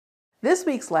This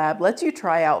week's lab lets you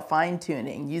try out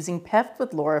fine-tuning using PEFT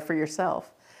with LoRa for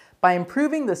yourself by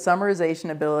improving the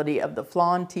summarization ability of the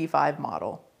Flan T5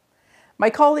 model. My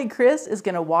colleague Chris is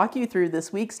going to walk you through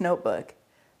this week's notebook,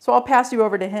 so I'll pass you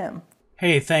over to him.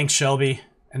 Hey, thanks Shelby.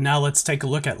 And now let's take a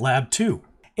look at Lab 2.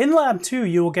 In Lab 2,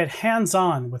 you will get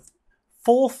hands-on with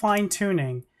full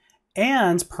fine-tuning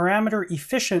and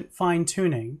parameter-efficient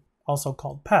fine-tuning, also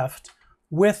called PEFT,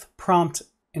 with prompt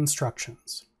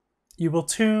instructions. You will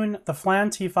tune the Flan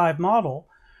T5 model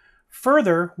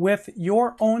further with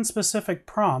your own specific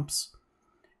prompts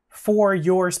for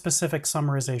your specific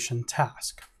summarization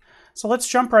task. So let's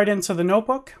jump right into the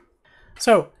notebook.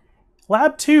 So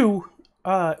Lab 2,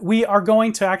 we are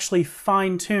going to actually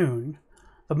fine-tune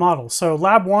the model. So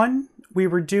Lab 1, we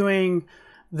were doing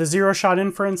the zero-shot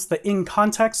inference, the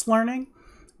in-context learning.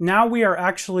 Now we are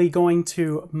actually going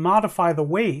to modify the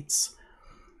weights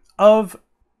of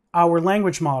our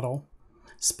language model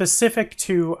specific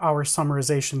to our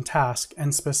summarization task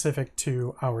and specific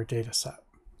to our data set.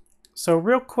 So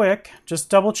real quick, just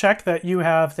double check that you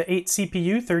have the 8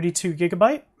 CPU, 32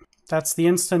 gigabyte. That's the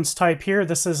instance type here.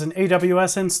 This is an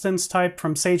AWS instance type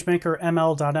from SageMaker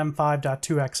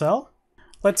ml.m5.2xl.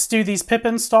 Let's do these pip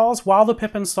installs. While the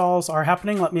pip installs are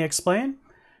happening, let me explain.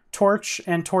 Torch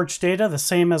and torch data, the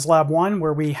same as Lab 1,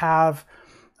 where we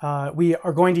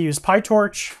are going to use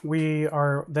PyTorch. We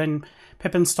are then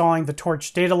pip installing the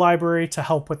torch data library to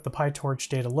help with the PyTorch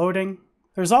data loading.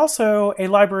 There's also a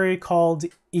library called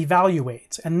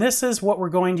evaluate, and this is what we're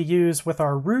going to use with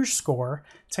our Rouge score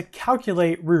to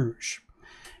calculate Rouge.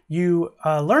 You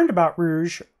learned about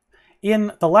Rouge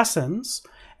in the lessons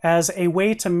as a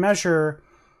way to measure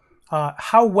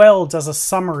how well does a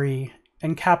summary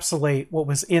encapsulate what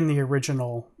was in the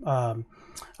original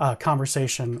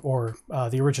conversation or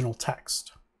the original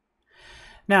text.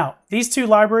 Now, these two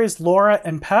libraries, LoRa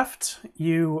and PEFT,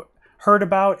 you heard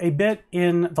about a bit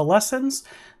in the lessons.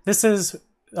 This is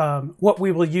what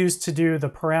we will use to do the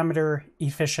parameter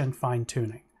efficient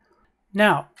fine-tuning.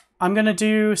 Now, I'm going to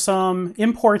do some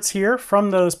imports here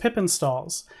from those pip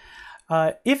installs.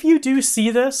 If you do see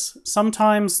this,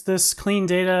 sometimes this clean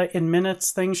data in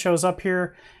minutes thing shows up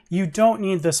here. You don't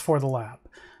need this for the lab.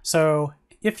 So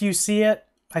if you see it,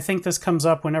 I think this comes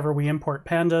up whenever we import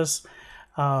pandas.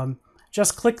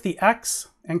 Just click the X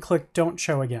and click Don't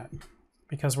Show Again,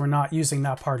 because we're not using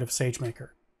that part of SageMaker.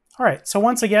 All right, so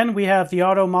once again, we have the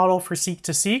auto model for seek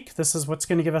to seek. This is what's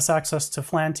going to give us access to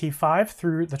Flan T5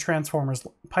 through the Transformers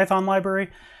Python library.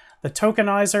 The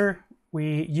tokenizer,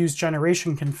 we used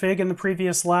generation config in the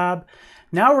previous lab.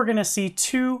 Now we're going to see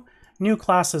two new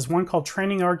classes, one called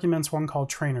training arguments, one called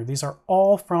trainer. These are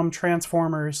all from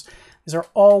Transformers. These are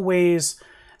all ways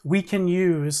we can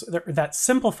use that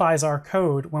simplifies our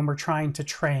code when we're trying to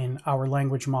train our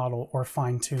language model or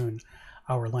fine-tune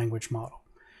our language model.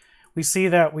 We see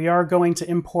that we are going to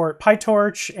import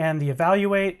PyTorch and the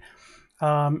evaluate,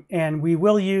 and we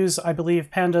will use, I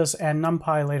believe, pandas and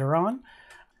NumPy later on.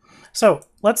 So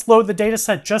let's load the data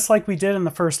set just like we did in the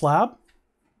first lab.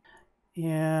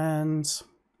 And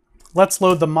let's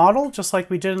load the model just like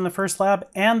we did in the first lab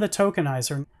and the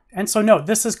tokenizer. And so note,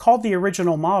 this is called the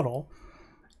original model.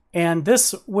 And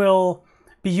this will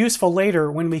be useful later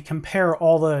when we compare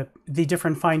all the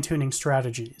different fine-tuning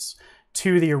strategies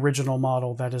to the original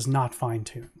model that is not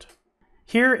fine-tuned.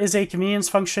 Here is a convenience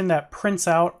function that prints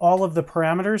out all of the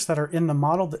parameters that are in the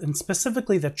model, and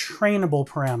specifically the trainable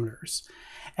parameters.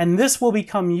 And this will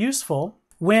become useful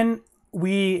when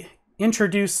we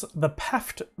introduce the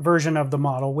PEFT version of the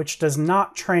model, which does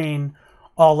not train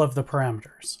all of the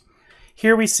parameters.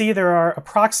 Here we see there are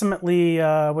approximately,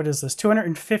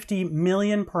 250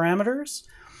 million parameters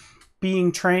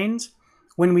being trained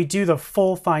when we do the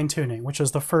full fine-tuning, which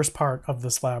is the first part of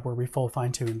this lab where we full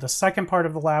fine-tune. The second part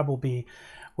of the lab will be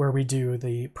where we do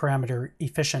the parameter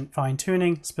efficient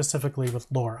fine-tuning, specifically with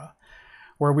LoRa,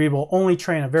 where we will only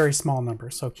train a very small number.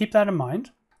 So keep that in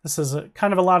mind. This is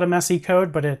kind of a lot of messy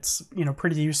code, but it's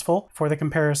pretty useful for the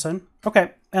comparison.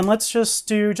 Okay, and let's just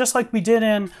do, just like we did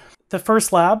in the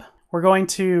first lab, we're going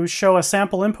to show a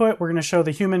sample input. We're going to show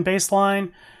the human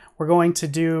baseline. We're going to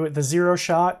do the zero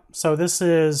shot. So this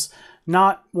is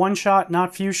not one shot,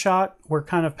 not few shot. We're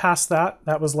kind of past that.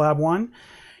 That was lab 1.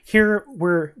 Here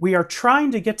we are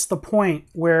trying to get to the point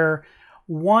where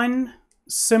one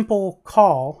simple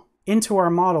call into our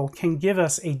model can give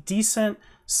us a decent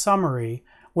summary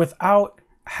without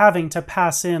having to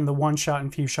pass in the one shot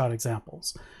and few shot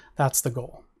examples. That's the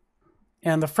goal.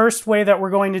 And the first way that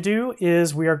we're going to do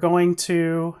is we are going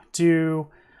to do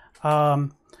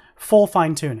full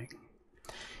fine-tuning.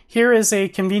 Here is a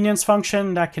convenience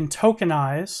function that can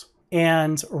tokenize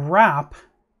and wrap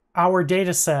our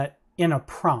data set in a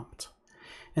prompt.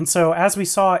 And so as we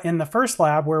saw in the first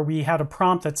lab where we had a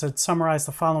prompt that said summarize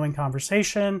the following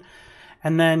conversation,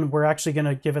 and then we're actually going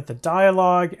to give it the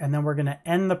dialogue, and then we're going to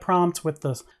end the prompt with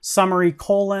the summary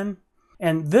colon.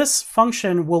 And this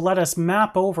function will let us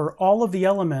map over all of the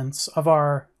elements of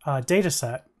our data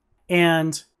set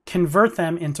and convert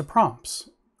them into prompts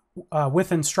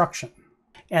with instruction.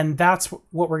 And that's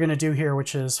what we're going to do here,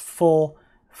 which is full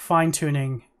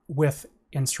fine-tuning with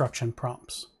instruction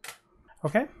prompts.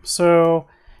 Okay, so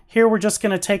here we're just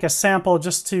going to take a sample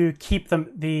just to keep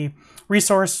the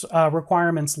resource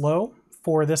requirements low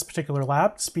for this particular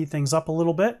lab, speed things up a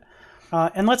little bit.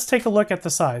 And let's take a look at the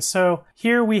size. So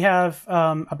here we have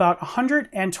about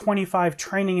 125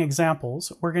 training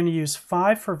examples. We're going to use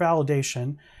 5 for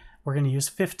validation. We're going to use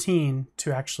 15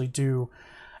 to actually do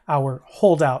our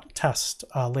holdout test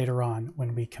later on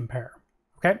when we compare.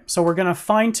 Okay, so we're going to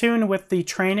fine tune with the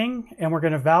training and we're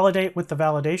going to validate with the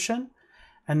validation.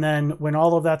 And then when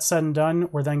all of that's said and done,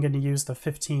 we're then going to use the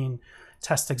 15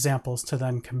 test examples to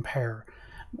then compare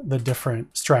the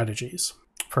different strategies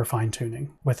for fine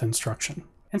tuning with instruction.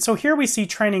 And so here we see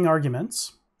training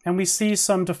arguments and we see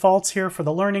some defaults here for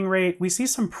the learning rate. We see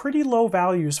some pretty low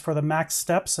values for the max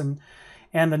steps and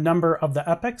the number of the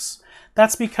epochs.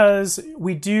 That's because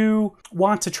we do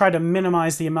want to try to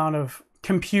minimize the amount of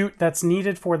compute that's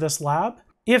needed for this lab.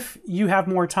 If you have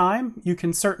more time, you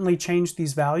can certainly change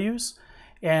these values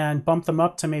and bump them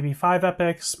up to maybe 5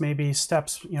 epochs, maybe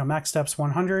steps, max steps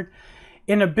 100.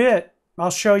 In a bit, I'll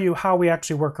show you how we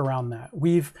actually work around that.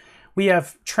 We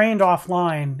have trained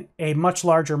offline a much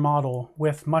larger model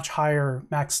with much higher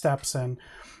max steps and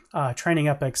training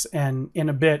epochs, and in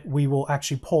a bit we will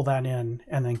actually pull that in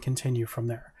and then continue from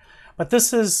there. But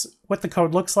this is what the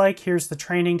code looks like. Here's the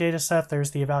training data set.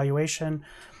 There's the evaluation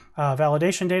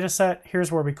validation data set.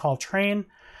 Here's where we call train.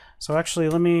 So actually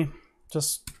let me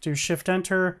just do Shift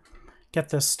Enter, get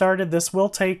this started. This will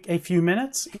take a few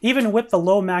minutes. Even with the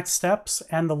low max steps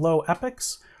and the low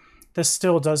epochs, this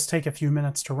still does take a few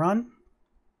minutes to run.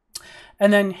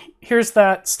 And then here's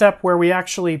that step where we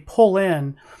actually pull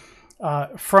in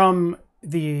from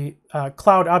the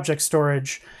cloud object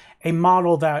storage a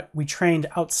model that we trained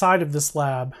outside of this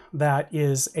lab that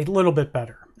is a little bit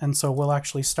better. And so we'll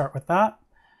actually start with that.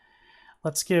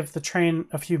 Let's give the train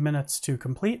a few minutes to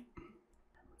complete.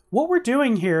 What we're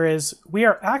doing here is we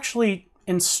are actually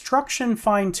instruction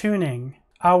fine-tuning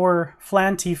our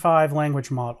FLAN T5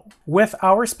 language model with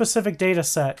our specific data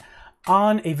set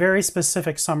on a very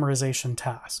specific summarization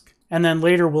task. And then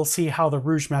later we'll see how the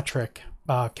Rouge metric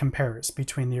compares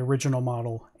between the original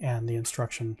model and the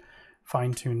instruction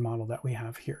fine-tuned model that we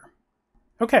have here.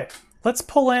 Okay, let's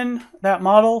pull in that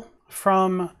model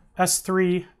from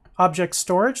S3 object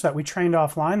storage that we trained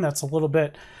offline. That's a little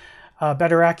bit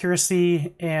better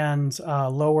accuracy and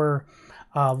lower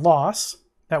loss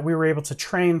that we were able to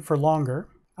train for longer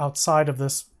outside of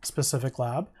this specific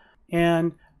lab.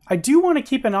 And I do want to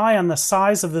keep an eye on the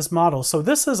size of this model. So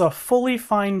this is a fully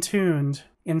fine-tuned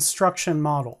instruction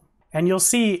model. And you'll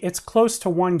see it's close to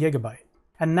 1 gigabyte.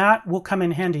 And that will come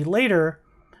in handy later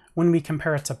when we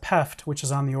compare it to PEFT, which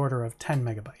is on the order of 10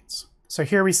 megabytes. So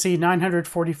here we see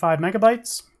 945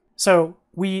 megabytes. So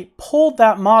we pulled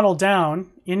that model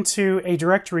down into a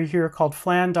directory here called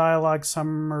FLAN dialog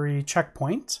summary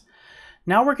checkpoint.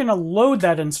 Now we're going to load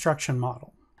that instruction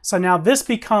model. So now this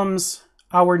becomes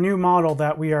our new model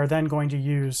that we are then going to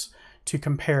use to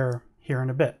compare here in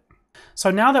a bit. So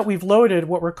now that we've loaded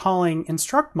what we're calling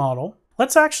instruct model,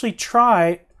 let's actually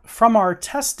try from our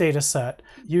test data set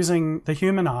using the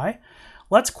human eye.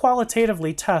 Let's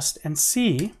qualitatively test and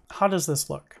see how does this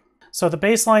look. So the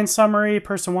baseline summary,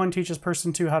 person 1 teaches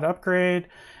person 2 how to upgrade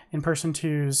in person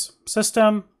 2's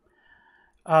system.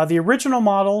 The original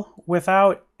model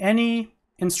without any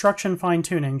instruction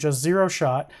fine-tuning, just 0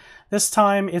 shot. This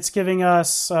time it's giving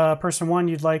us person 1,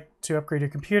 you'd like to upgrade your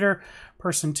computer.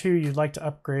 Person 2, you'd like to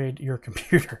upgrade your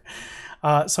computer.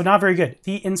 So not very good.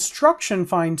 The instruction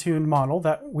fine-tuned model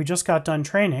that we just got done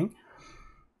training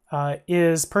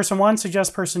is person 1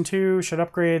 suggests person 2 should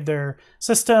upgrade their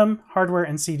system, hardware,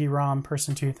 and CD-ROM.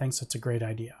 Person 2 thinks it's a great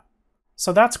idea.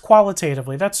 So that's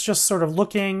qualitatively. That's just sort of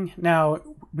looking. Now,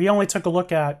 we only took a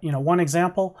look at one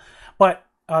example, but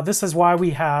this is why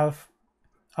we have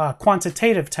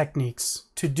quantitative techniques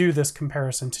to do this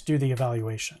comparison, to do the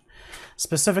evaluation.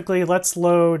 Specifically, let's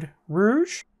load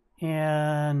Rouge,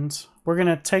 and we're going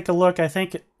to take a look. I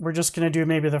think we're just going to do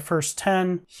maybe the first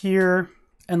 10 here,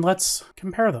 and let's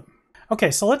compare them.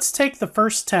 Okay, so let's take the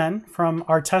first 10 from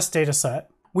our test data set.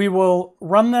 We will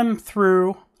run them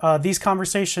through these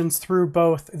conversations through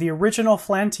both the original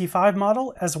FLAN T5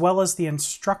 model as well as the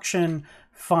instruction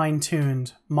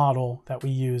fine-tuned model that we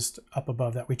used up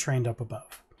above, that we trained up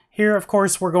above. Here, of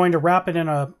course, we're going to wrap it in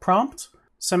a prompt,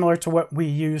 similar to what we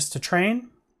used to train,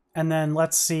 and then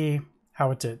let's see how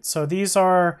it did. So this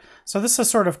is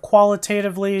sort of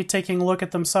qualitatively taking a look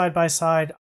at them side by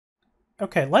side.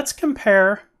 Okay, let's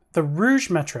compare the Rouge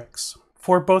metrics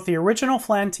for both the original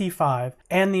FLAN T5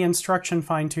 and the instruction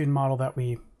fine-tuned model that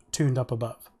we tuned up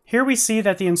above. Here we see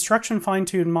that the instruction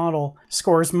fine-tuned model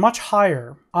scores much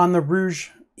higher on the Rouge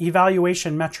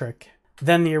evaluation metric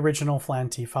than the original FLAN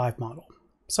T5 model.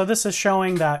 So this is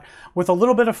showing that with a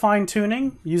little bit of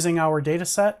fine-tuning using our data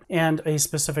set and a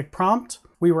specific prompt,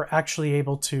 we were actually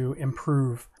able to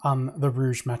improve on the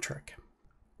Rouge metric.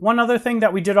 One other thing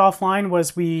that we did offline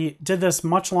was we did this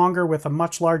much longer with a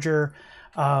much larger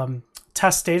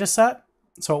test data set.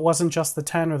 So it wasn't just the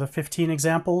 10 or the 15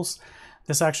 examples.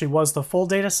 This actually was the full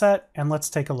data set, and let's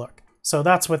take a look. So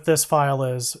that's what this file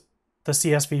is, the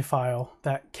CSV file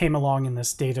that came along in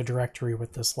this data directory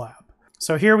with this lab.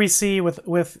 So here we see with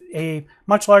a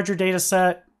much larger data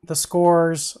set, the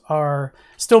scores are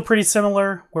still pretty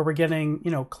similar, where we're getting,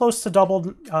 close to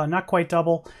double, not quite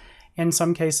double in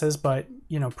some cases, but,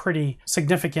 pretty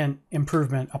significant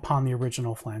improvement upon the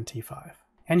original FLAN T5.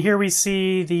 And here we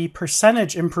see the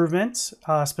percentage improvement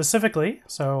specifically.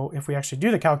 So if we actually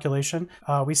do the calculation,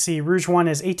 we see Rouge 1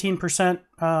 is 18%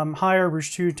 higher,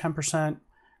 Rouge 2 10%,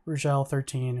 Rouge L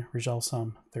 13, Rouge L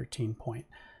Sum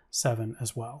 13.7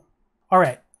 as well. All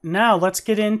right, now let's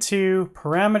get into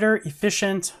parameter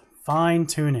efficient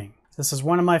fine-tuning. This is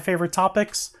one of my favorite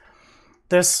topics.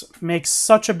 This makes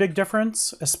such a big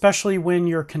difference, especially when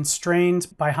you're constrained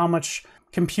by how much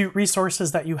compute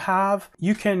resources that you have.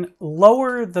 You can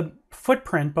lower the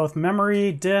footprint, both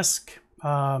memory, disk,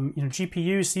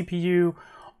 GPU, CPU,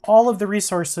 all of the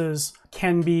resources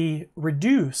can be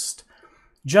reduced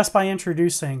just by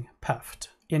introducing PEFT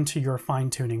into your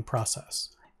fine-tuning process.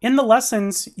 In the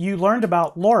lessons, you learned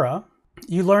about LoRa,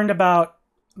 you learned about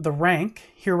the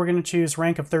rank. Here we're going to choose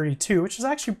rank of 32, which is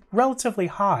actually relatively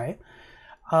high,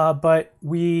 but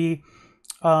we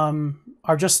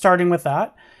are just starting with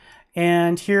that.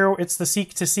 And here it's the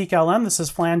seek to seek LM. This is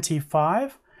FLAN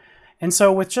T5. And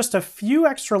so with just a few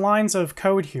extra lines of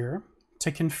code here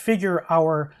to configure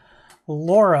our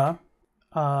LoRa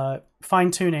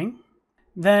fine-tuning,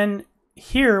 then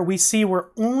here we see we're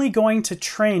only going to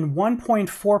train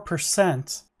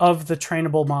 1.4% of the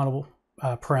trainable model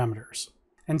parameters.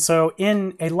 And so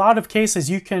in a lot of cases,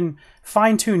 you can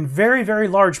fine-tune very, very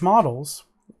large models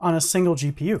on a single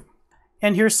GPU.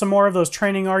 And here's some more of those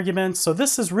training arguments. So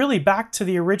this is really back to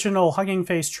the original Hugging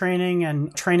Face training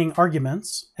and training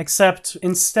arguments, except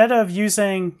instead of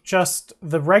using just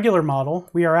the regular model,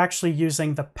 we are actually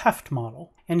using the PEFT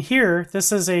model. And here,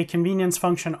 this is a convenience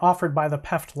function offered by the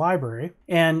PEFT library.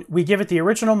 And we give it the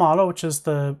original model, which is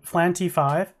the FLAN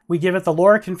T5. We give it the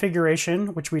LoRa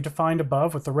configuration, which we defined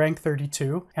above with the rank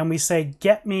 32. And we say,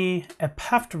 get me a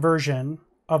PEFT version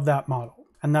of that model.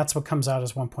 And that's what comes out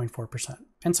as 1.4%.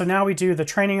 And so now we do the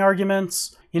training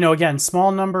arguments. Again,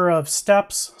 small number of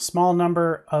steps, small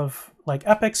number of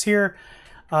epochs here.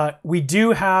 We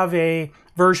do have a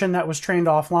version that was trained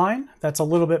offline that's a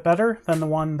little bit better than the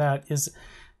one that is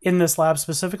in this lab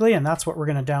specifically, and that's what we're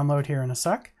going to download here in a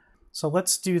sec. So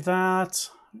let's do that.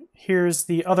 Here's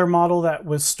the other model that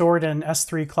was stored in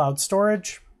S3 cloud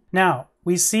storage. Now,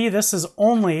 we see this is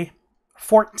only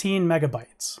 14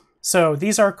 megabytes. So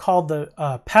these are called the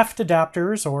PEFT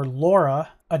adapters or LoRa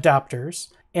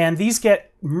adapters, and these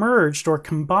get merged or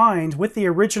combined with the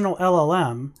original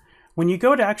LLM. When you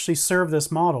go to actually serve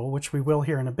this model, which we will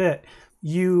here in a bit,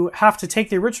 you have to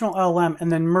take the original LLM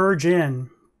and then merge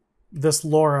in this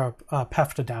LoRa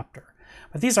PEFT adapter.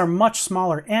 But these are much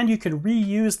smaller, and you can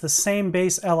reuse the same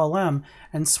base LLM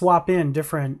and swap in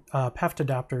different PEFT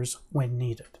adapters when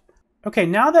needed. Okay,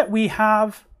 now that we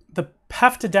have the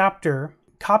PEFT adapter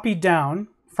copied down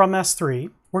from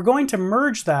S3, we're going to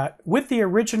merge that with the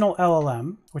original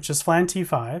LLM, which is FLAN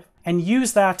T5, and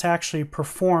use that to actually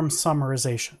perform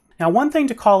summarization. Now, one thing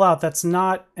to call out that's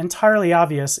not entirely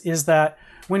obvious is that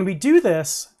when we do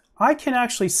this, I can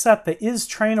actually set the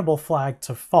isTrainable flag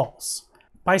to false.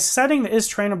 By setting the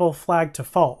isTrainable flag to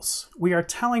false, we are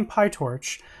telling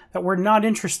PyTorch that we're not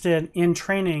interested in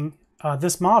training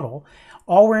this model.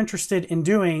 All we're interested in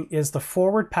doing is the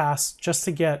forward pass just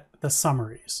to get the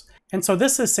summaries. And so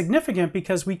this is significant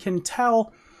because we can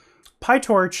tell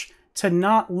PyTorch to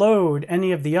not load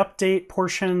any of the update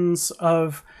portions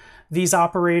of these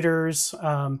operators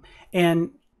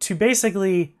and to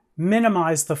basically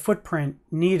minimize the footprint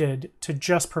needed to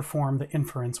just perform the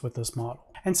inference with this model.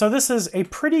 And so this is a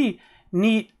pretty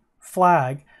neat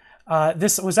flag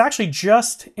This was actually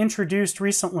just introduced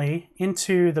recently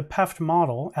into the PEFT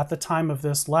model at the time of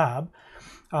this lab.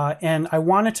 And I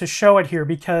wanted to show it here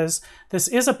because this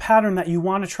is a pattern that you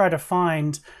want to try to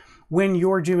find when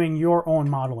you're doing your own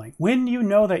modeling. When you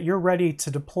know that you're ready to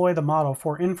deploy the model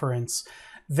for inference,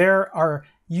 there are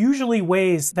usually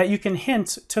ways that you can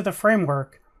hint to the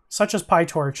framework, such as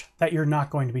PyTorch, that you're not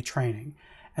going to be training.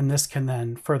 And this can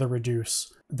then further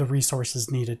reduce the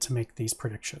resources needed to make these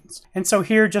predictions. And so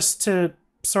here, just to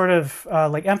sort of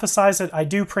emphasize it, I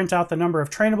do print out the number of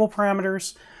trainable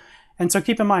parameters. And so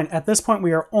keep in mind, at this point,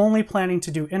 we are only planning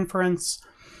to do inference.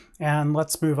 And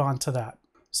let's move on to that.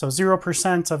 So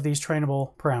 0% of these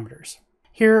trainable parameters.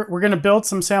 Here, we're going to build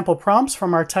some sample prompts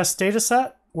from our test data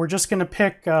set. We're just going to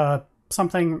pick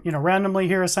something randomly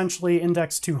here, essentially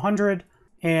index 200.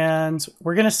 And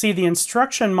we're going to see the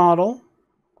instruction model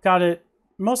got it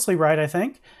mostly right, I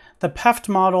think. The PEFT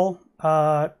model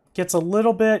gets a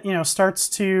little bit, starts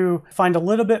to find a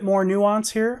little bit more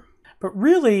nuance here. But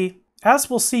really, as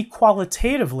we'll see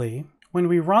qualitatively, when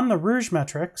we run the Rouge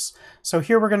metrics, so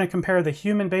here we're going to compare the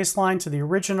human baseline to the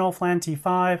original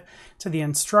FLAN-T5, to the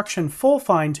instruction full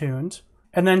fine-tuned,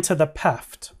 and then to the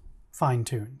PEFT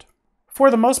fine-tuned. For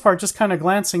the most part, just kind of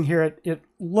glancing here, it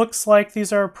looks like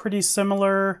these are pretty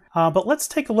similar, but let's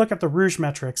take a look at the Rouge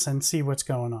metrics and see what's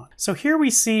going on. So here we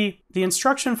see the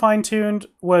instruction fine-tuned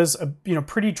was a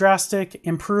pretty drastic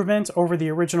improvement over the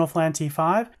original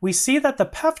FLAN-T5. We see that the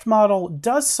PEFT model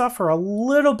does suffer a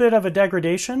little bit of a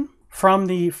degradation from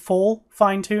the full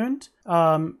fine-tuned.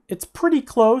 It's pretty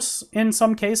close in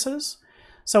some cases,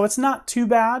 so it's not too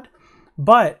bad,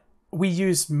 but we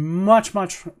use much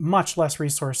less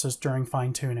resources during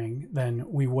fine-tuning than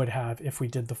we would have if we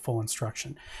did the full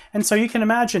instruction. And so you can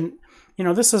imagine,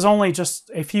 this is only just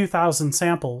a few thousand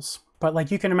samples, but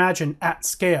you can imagine at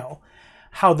scale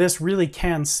how this really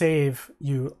can save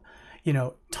you,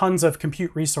 tons of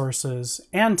compute resources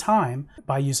and time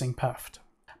by using PEFT.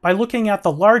 By looking at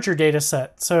the larger data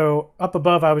set, so up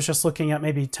above I was just looking at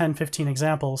maybe 10, 15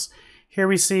 examples. Here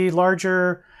we see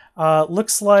larger,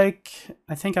 looks like,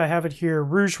 I think I have it here,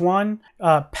 Rouge 1,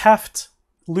 PEFT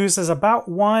loses about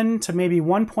 1 to maybe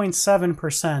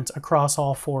 1.7% across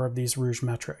all 4 of these Rouge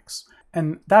metrics.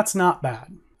 And that's not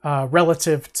bad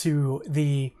relative to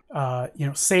the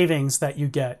savings that you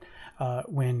get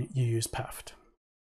when you use PEFT.